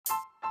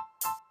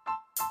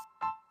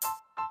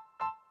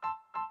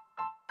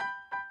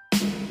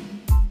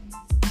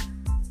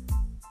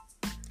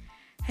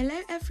Hello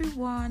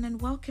everyone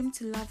and welcome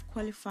to Love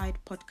Qualified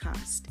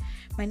podcast.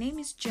 My name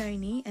is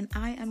Joni and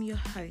I am your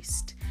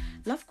host.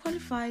 Love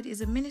Qualified is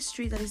a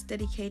ministry that is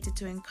dedicated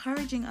to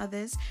encouraging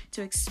others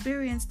to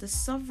experience the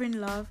sovereign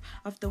love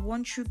of the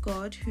one true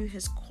God who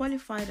has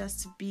qualified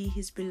us to be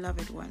his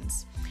beloved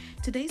ones.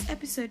 Today's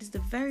episode is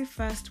the very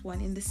first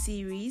one in the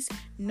series,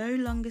 No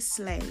Longer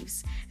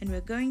Slaves, and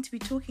we're going to be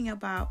talking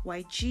about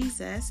why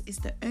Jesus is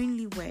the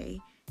only way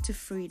to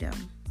freedom.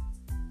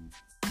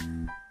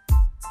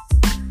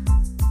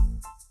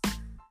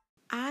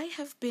 I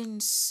have been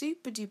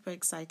super duper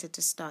excited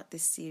to start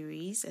this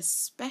series,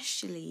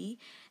 especially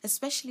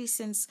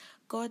since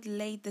God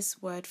laid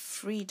this word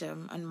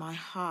freedom on my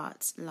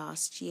heart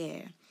last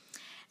year.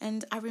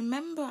 And I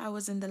remember I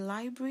was in the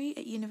library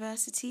at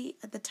university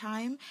at the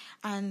time,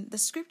 and the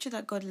scripture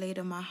that God laid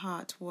on my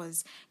heart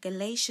was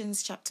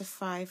Galatians chapter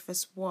 5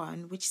 verse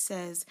 1, which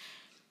says,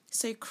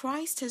 "So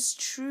Christ has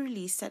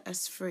truly set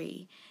us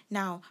free.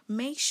 Now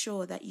make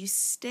sure that you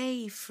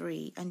stay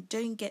free and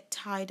don't get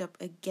tied up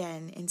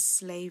again in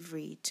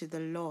slavery to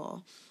the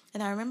law."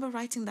 And I remember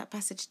writing that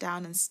passage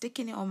down and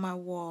sticking it on my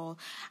wall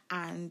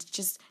and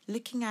just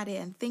looking at it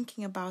and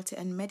thinking about it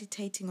and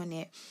meditating on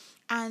it.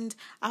 And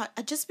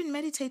I'd just been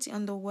meditating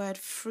on the word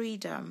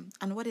freedom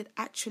and what it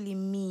actually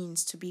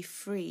means to be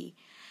free.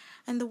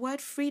 And the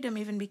word freedom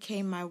even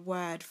became my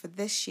word for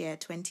this year,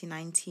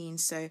 2019.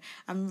 So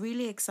I'm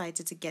really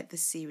excited to get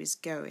this series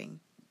going.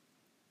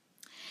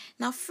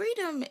 Now,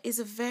 freedom is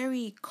a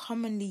very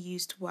commonly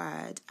used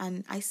word.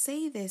 And I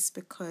say this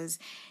because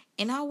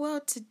in our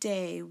world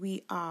today,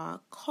 we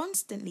are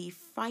constantly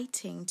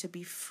fighting to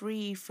be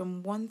free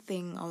from one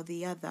thing or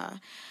the other.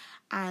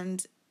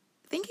 And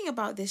thinking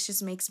about this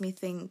just makes me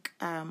think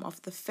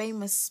of the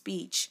famous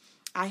speech,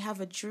 "I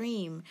Have a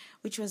Dream,"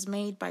 which was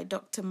made by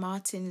Dr.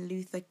 Martin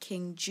Luther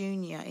King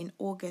Jr. in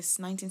August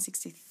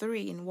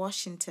 1963 in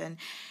Washington.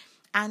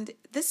 And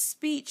this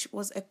speech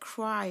was a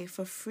cry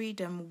for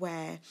freedom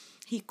where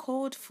he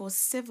called for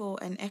civil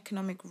and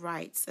economic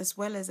rights as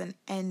well as an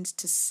end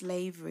to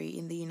slavery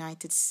in the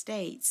United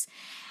States.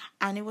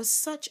 And it was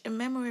such a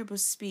memorable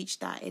speech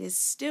that it is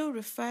still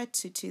referred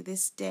to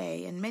this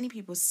day, and many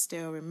people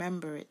still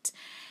remember it.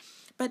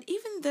 But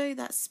even though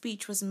that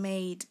speech was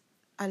made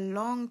a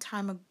long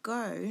time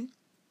ago,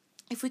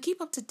 if we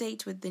keep up to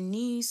date with the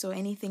news or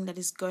anything that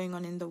is going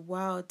on in the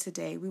world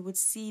today, we would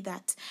see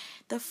that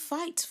the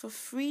fight for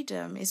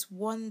freedom is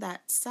one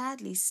that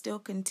sadly still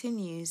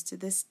continues to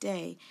this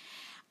day.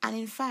 And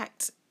in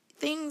fact,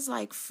 things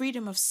like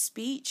freedom of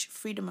speech,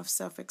 freedom of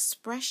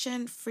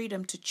self-expression,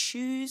 freedom to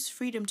choose,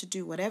 freedom to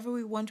do whatever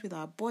we want with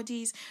our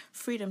bodies,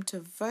 freedom to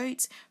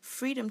vote,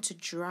 freedom to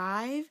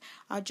drive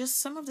are just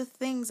some of the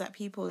things that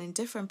people in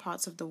different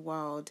parts of the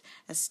world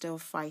are still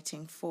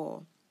fighting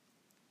for.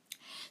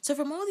 So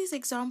from all these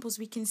examples,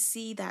 we can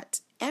see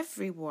that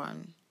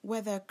everyone,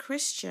 whether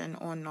Christian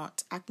or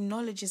not,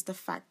 acknowledges the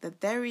fact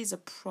that there is a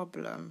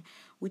problem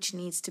which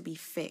needs to be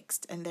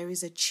fixed and there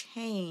is a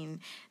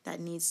chain that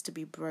needs to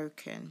be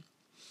broken.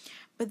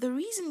 But the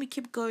reason we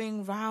keep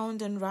going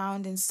round and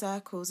round in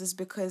circles is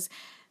because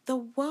the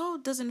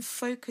world doesn't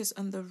focus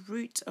on the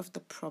root of the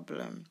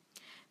problem.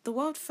 The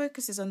world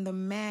focuses on the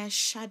mere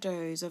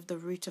shadows of the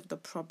root of the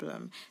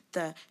problem,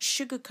 the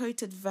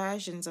sugar-coated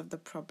versions of the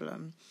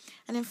problem.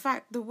 And in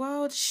fact, the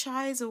world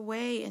shies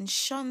away and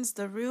shuns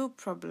the real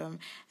problem,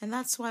 and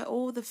that's why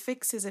all the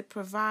fixes it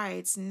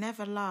provides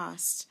never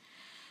last.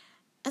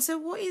 And so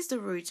what is the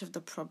root of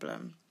the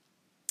problem?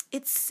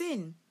 It's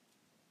sin.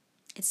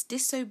 It's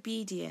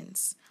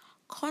disobedience,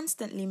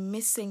 constantly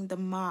missing the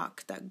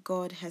mark that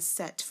God has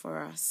set for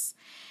us.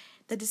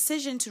 The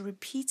decision to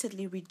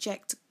repeatedly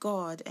reject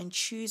God and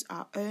choose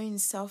our own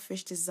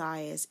selfish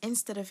desires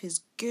instead of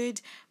his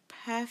good,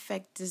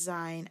 perfect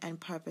design and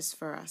purpose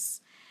for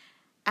us.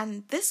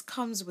 And this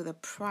comes with a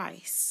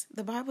price.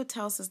 The Bible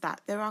tells us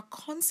that there are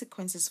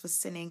consequences for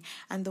sinning,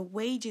 and the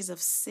wages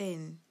of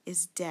sin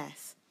is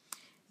death.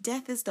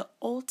 Death is the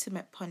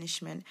ultimate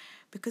punishment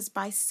because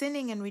by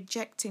sinning and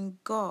rejecting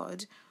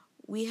God,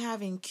 we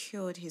have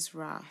incurred his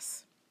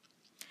wrath.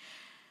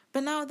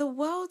 But now the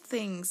world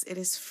thinks it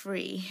is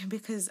free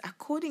because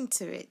according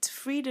to it,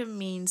 freedom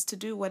means to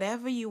do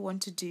whatever you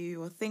want to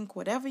do or think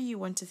whatever you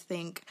want to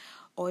think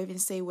or even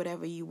say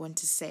whatever you want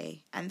to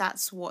say. And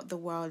that's what the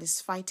world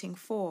is fighting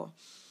for.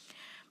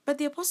 But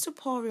the Apostle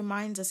Paul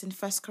reminds us in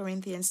 1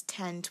 Corinthians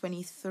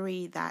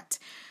 10:23 that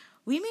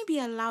we may be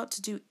allowed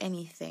to do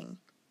anything,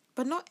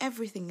 but not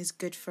everything is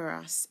good for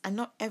us and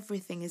not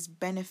everything is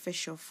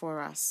beneficial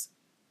for us.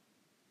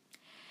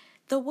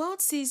 The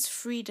world sees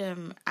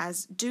freedom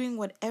as doing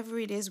whatever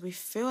it is we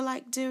feel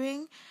like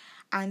doing,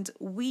 and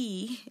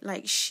we,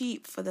 like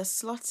sheep for the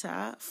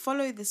slaughter,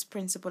 follow this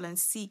principle and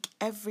seek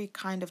every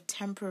kind of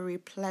temporary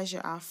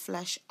pleasure our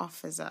flesh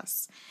offers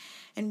us.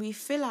 And we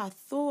fill our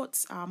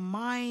thoughts, our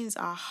minds,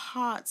 our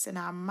hearts, and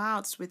our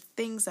mouths with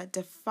things that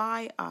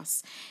defy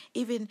us,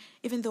 even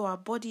though our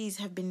bodies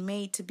have been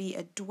made to be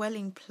a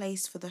dwelling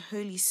place for the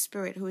Holy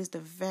Spirit, who is the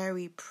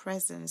very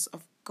presence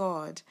of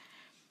God.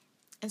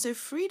 And so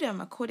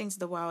freedom, according to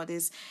the world,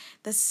 is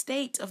the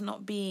state of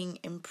not being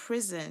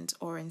imprisoned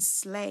or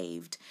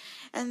enslaved.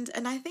 And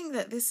I think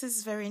that this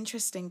is very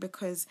interesting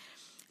because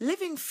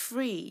living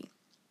free,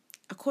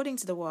 according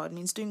to the world,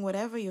 means doing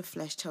whatever your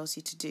flesh tells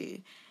you to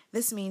do.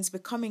 This means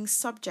becoming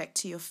subject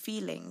to your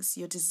feelings,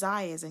 your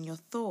desires, and your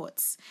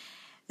thoughts.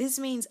 This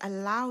means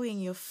allowing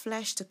your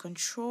flesh to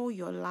control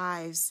your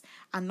lives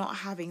and not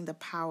having the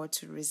power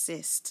to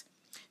resist.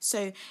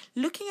 So,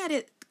 looking at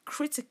it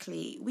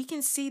critically, we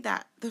can see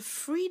that the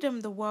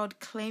freedom the world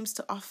claims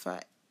to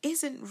offer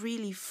isn't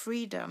really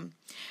freedom,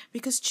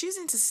 because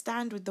choosing to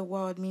stand with the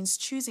world means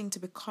choosing to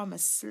become a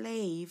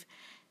slave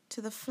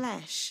to the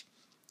flesh.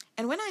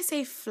 And when I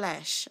say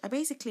flesh, I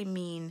basically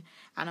mean,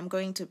 and I'm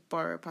going to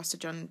borrow Pastor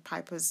John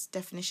Piper's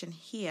definition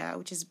here,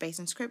 which is based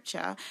on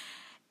scripture,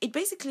 it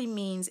basically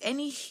means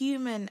any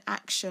human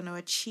action or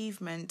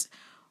achievement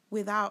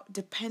without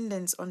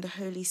dependence on the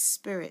Holy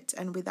Spirit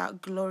and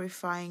without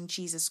glorifying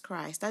Jesus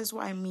Christ. That is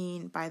what I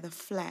mean by the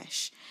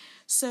flesh.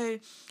 So,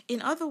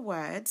 in other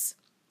words,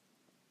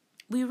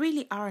 we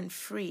really aren't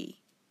free,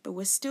 but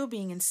we're still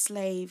being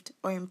enslaved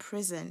or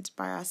imprisoned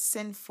by our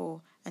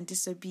sinful and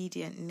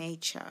disobedient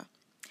nature.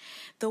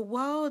 The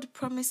world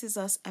promises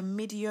us a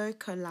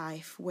mediocre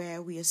life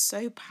where we are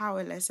so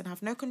powerless and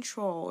have no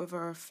control over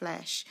our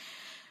flesh.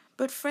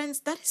 But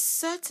friends, that is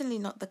certainly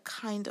not the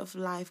kind of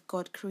life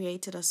God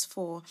created us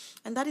for,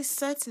 and that is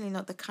certainly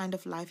not the kind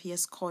of life He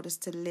has called us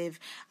to live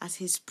as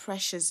His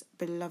precious,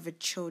 beloved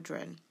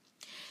children.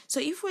 So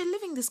if we're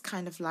living this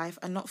kind of life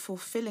and not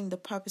fulfilling the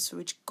purpose for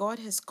which God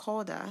has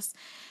called us,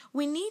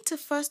 we need to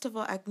first of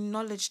all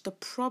acknowledge the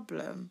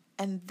problem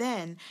and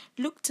then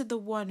look to the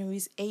one who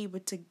is able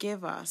to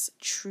give us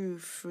true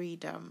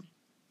freedom.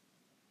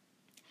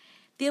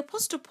 The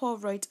Apostle Paul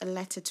wrote a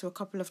letter to a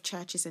couple of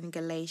churches in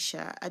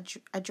Galatia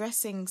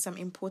addressing some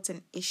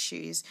important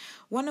issues,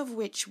 one of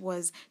which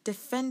was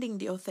defending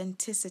the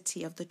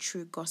authenticity of the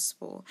true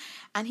gospel.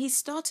 And he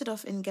started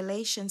off in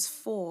Galatians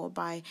 4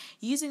 by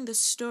using the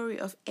story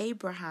of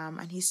Abraham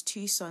and his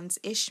two sons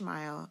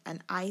Ishmael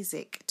and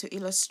Isaac to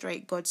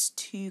illustrate God's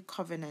two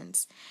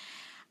covenants.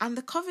 And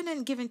the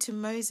covenant given to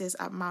Moses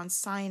at Mount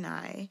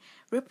Sinai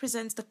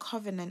represents the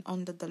covenant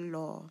under the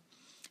law.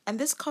 And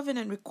this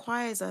covenant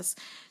requires us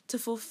to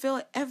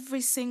fulfill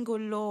every single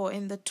law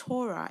in the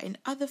Torah in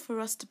order for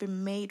us to be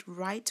made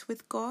right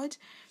with God.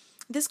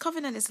 This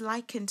covenant is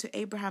likened to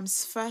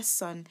Abraham's first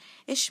son,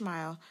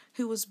 Ishmael,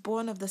 who was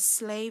born of the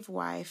slave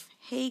wife,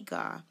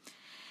 Hagar.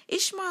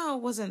 Ishmael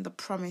wasn't the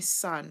promised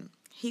son.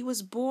 He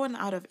was born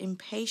out of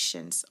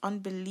impatience,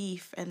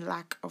 unbelief, and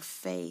lack of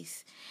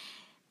faith.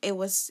 It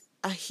was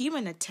a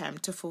human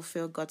attempt to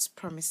fulfill God's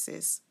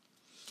promises.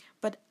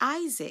 But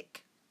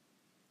Isaac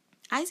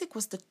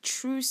was the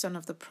true son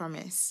of the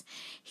promise.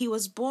 He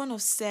was born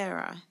of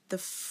Sarah, the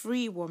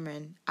free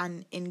woman,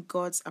 and in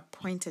God's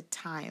appointed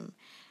time.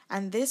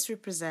 And this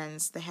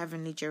represents the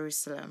heavenly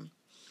Jerusalem.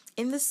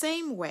 In the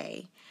same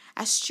way,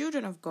 as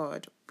children of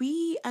God,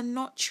 we are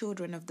not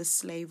children of the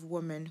slave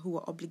woman who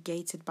are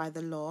obligated by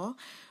the law.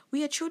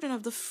 We are children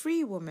of the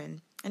free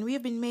woman, and we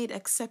have been made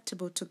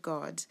acceptable to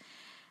God.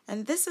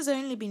 And this has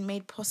only been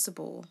made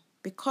possible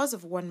because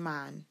of one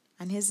man,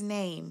 and his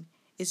name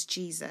is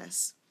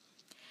Jesus.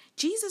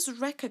 Jesus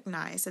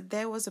recognized that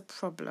there was a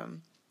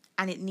problem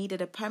and it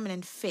needed a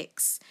permanent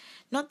fix,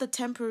 not the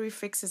temporary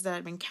fixes that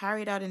had been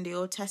carried out in the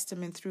Old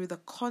Testament through the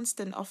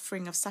constant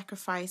offering of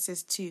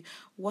sacrifices to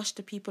wash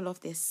the people of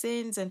their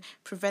sins and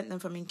prevent them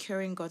from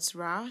incurring God's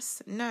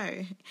wrath.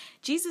 No,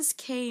 Jesus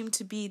came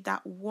to be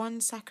that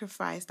one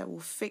sacrifice that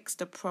will fix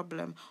the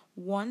problem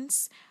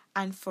once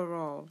and for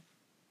all.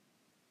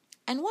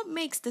 And what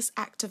makes this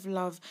act of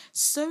love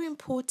so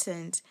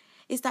important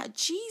is that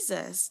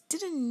Jesus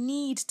didn't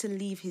need to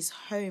leave his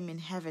home in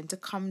heaven to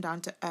come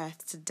down to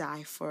earth to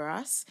die for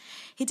us.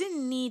 He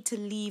didn't need to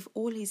leave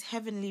all his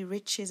heavenly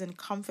riches and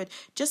comfort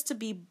just to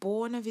be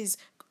born of his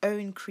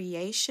own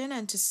creation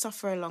and to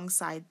suffer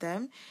alongside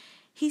them.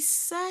 He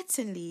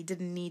certainly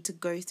didn't need to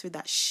go through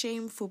that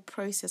shameful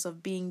process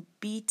of being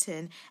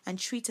beaten and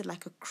treated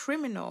like a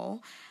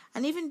criminal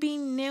and even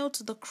being nailed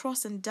to the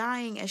cross and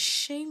dying a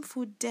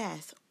shameful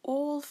death,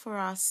 all for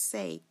our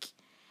sake.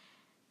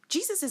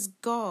 Jesus is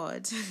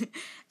God,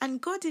 and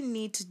God didn't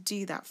need to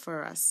do that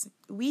for us.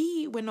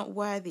 We were not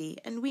worthy,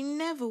 and we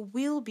never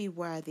will be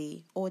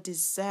worthy or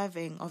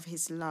deserving of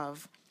his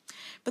love.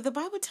 But the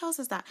Bible tells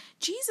us that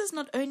Jesus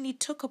not only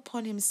took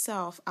upon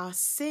himself our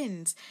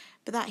sins,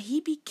 but that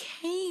he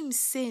became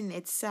sin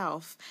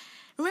itself.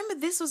 Remember,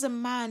 this was a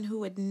man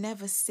who had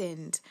never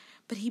sinned,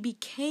 but he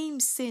became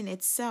sin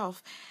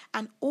itself,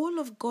 and all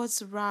of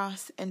God's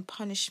wrath and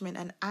punishment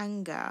and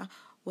anger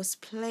was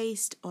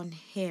placed on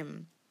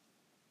him.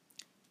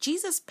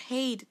 Jesus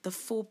paid the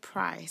full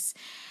price,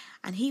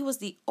 and he was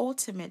the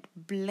ultimate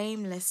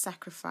blameless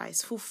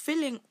sacrifice,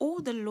 fulfilling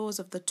all the laws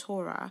of the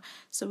Torah,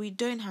 so we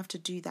don't have to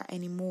do that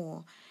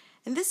anymore.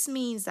 And this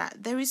means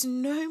that there is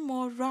no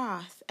more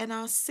wrath, and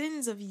our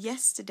sins of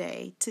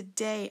yesterday,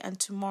 today, and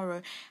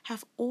tomorrow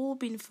have all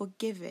been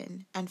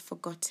forgiven and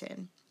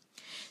forgotten.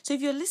 So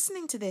if you're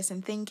listening to this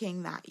and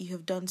thinking that you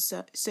have done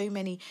so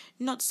many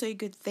not so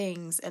good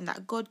things and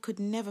that God could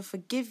never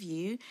forgive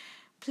you,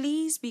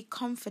 please be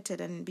comforted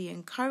and be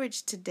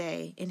encouraged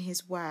today in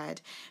his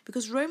word,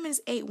 because Romans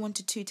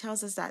 8:1-2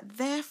 tells us that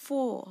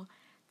therefore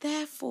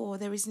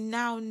there is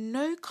now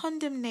no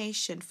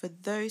condemnation for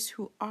those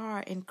who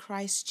are in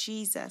Christ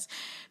Jesus,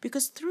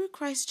 because through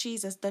Christ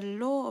Jesus the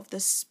law of the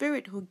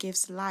Spirit who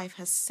gives life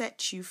has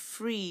set you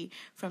free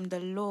from the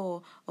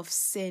law of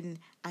sin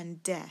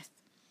and death.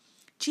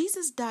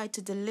 Jesus died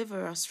to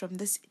deliver us from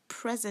this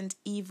present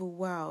evil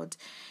world,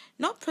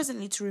 not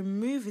presently to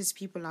remove his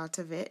people out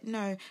of it,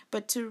 no,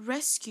 but to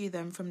rescue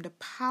them from the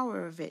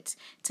power of it,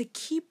 to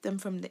keep them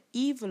from the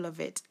evil of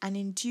it, and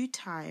in due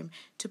time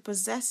to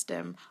possess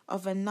them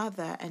of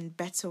another and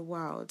better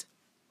world.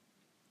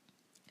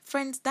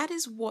 Friends, that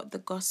is what the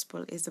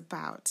gospel is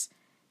about.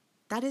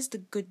 That is the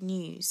good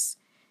news.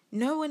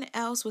 No one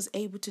else was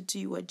able to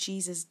do what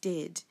Jesus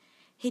did.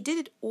 He did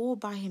it all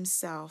by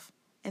himself.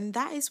 And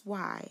that is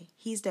why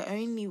he's the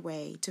only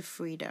way to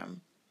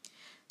freedom.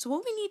 So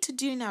what we need to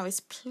do now is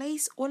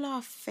place all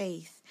our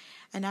faith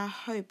and our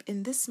hope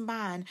in this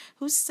man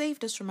who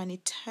saved us from an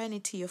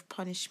eternity of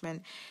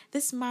punishment.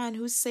 This man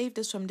who saved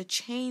us from the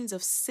chains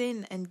of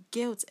sin and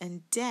guilt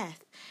and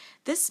death.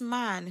 This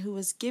man who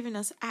has given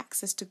us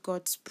access to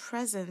God's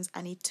presence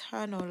and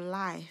eternal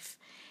life.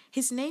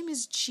 His name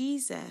is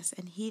Jesus,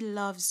 and he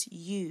loves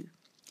you.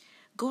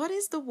 God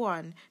is the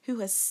one who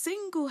has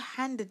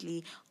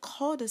single-handedly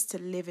called us to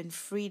live in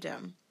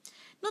freedom.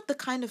 Not the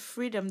kind of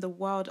freedom the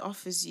world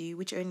offers you,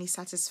 which only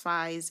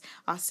satisfies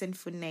our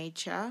sinful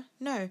nature.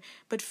 No,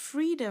 but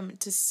freedom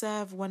to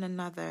serve one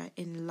another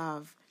in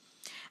love.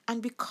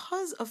 And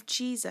because of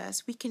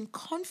Jesus, we can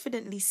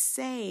confidently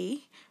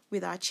say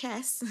with our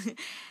chests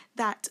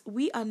that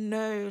we are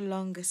no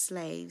longer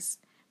slaves.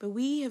 But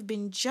we have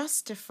been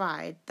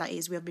justified, that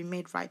is, we have been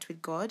made right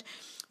with God.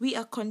 We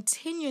are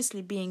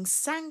continuously being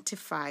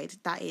sanctified,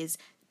 that is,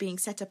 being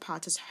set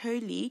apart as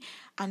holy,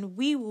 and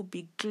we will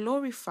be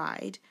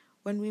glorified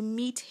when we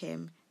meet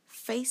him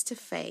face to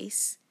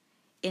face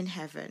in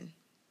heaven.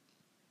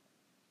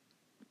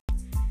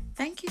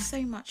 Thank you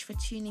so much for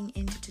tuning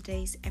into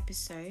today's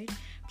episode.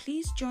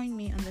 Please join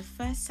me on the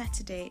first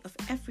Saturday of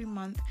every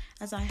month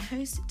as I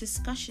host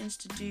discussions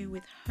to do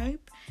with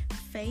hope,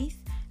 faith,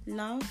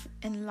 love,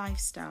 and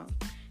lifestyle.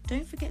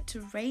 Don't forget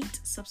to rate,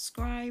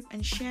 subscribe,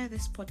 and share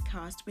this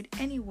podcast with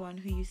anyone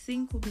who you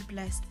think will be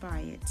blessed by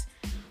it.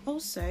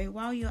 Also,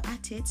 while you're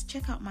at it,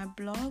 check out my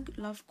blog,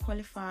 Love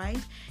Qualified.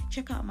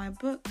 Check out my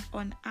book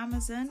on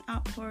Amazon,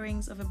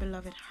 Outpourings of a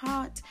Beloved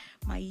Heart,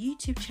 my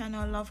YouTube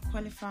channel, Love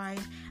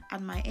Qualified,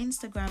 and my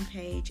Instagram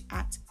page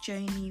at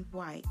Joni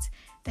White.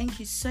 Thank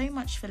you so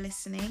much for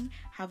listening.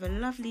 Have a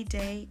lovely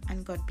day,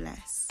 and God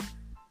bless.